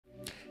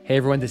Hey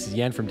everyone, this is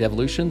Yan from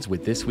Devolutions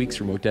with this week's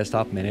Remote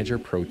Desktop Manager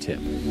Pro Tip.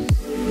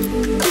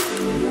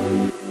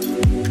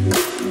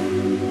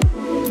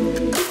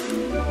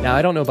 Now,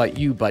 I don't know about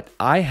you, but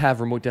I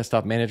have Remote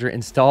Desktop Manager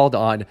installed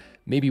on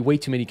maybe way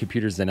too many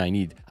computers than I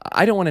need.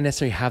 I don't want to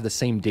necessarily have the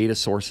same data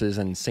sources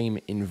and same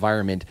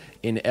environment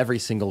in every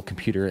single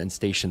computer and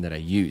station that I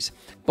use.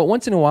 But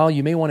once in a while,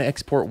 you may want to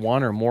export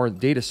one or more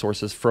data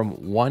sources from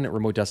one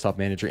Remote Desktop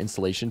Manager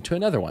installation to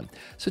another one.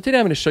 So today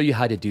I'm going to show you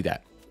how to do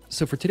that.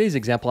 So for today's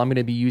example, I'm going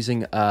to be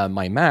using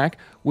my Mac,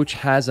 which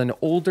has an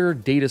older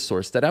data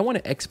source that I want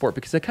to export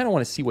because I kind of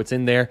want to see what's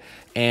in there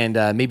and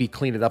maybe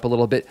clean it up a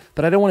little bit,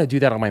 but I don't want to do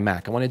that on my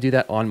Mac. I want to do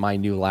that on my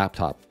new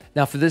laptop.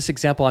 Now for this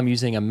example, I'm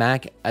using a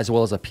Mac as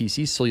well as a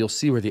PC, so you'll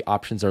see where the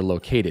options are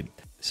located.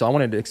 So I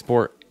wanted to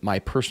export my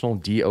personal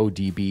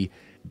DODB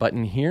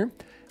button here,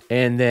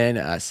 and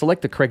then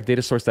select the correct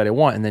data source that I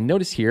want. And then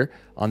notice here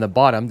on the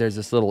bottom, there's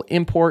this little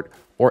import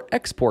or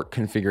export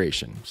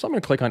configuration. So I'm going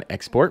to click on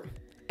export.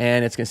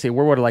 And it's going to say,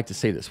 where would I like to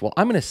save this? Well,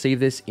 I'm going to save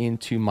this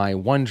into my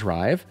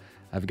OneDrive.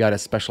 I've got a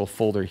special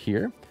folder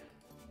here.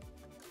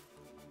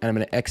 And I'm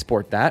going to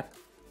export that.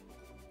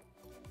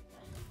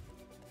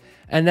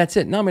 And that's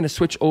it. Now I'm going to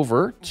switch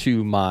over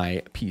to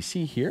my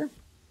PC here.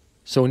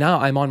 So now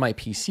I'm on my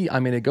PC.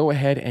 I'm going to go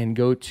ahead and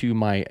go to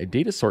my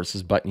data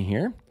sources button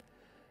here.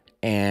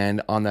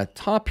 And on the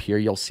top here,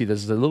 you'll see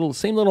there's the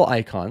same little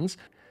icons.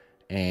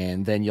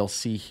 And then you'll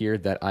see here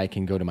that I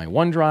can go to my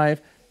OneDrive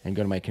and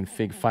go to my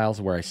config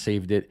files where I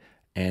saved it.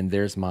 And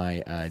there's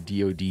my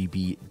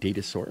DODB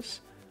data source.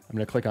 I'm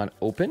going to click on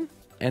open.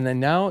 And then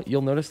now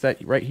you'll notice that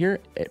right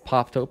here, it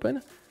popped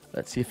open.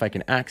 Let's see if I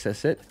can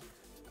access it.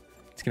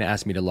 It's going to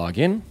ask me to log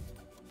in.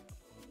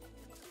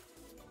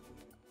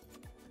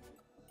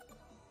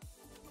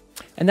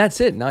 And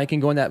that's it. Now I can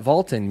go in that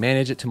vault and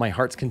manage it to my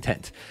heart's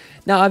content.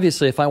 Now,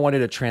 obviously, if I wanted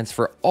to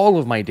transfer all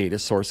of my data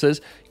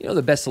sources,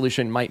 the best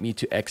solution might be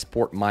to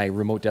export my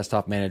Remote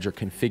Desktop Manager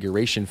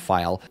configuration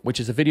file, which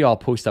is a video I'll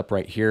post up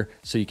right here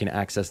so you can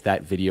access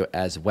that video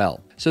as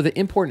well. So the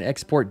import and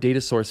export data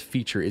source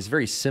feature is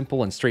very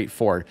simple and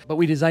straightforward, but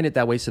we designed it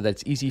that way so that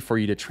it's easy for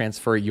you to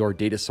transfer your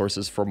data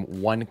sources from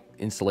one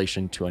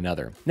installation to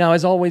another. Now,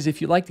 as always,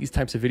 if you like these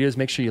types of videos,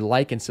 make sure you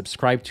like and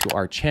subscribe to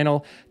our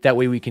channel. That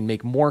way we can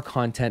make more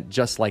content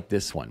just like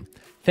this one.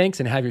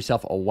 Thanks, and have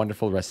yourself a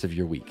wonderful rest of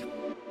your week.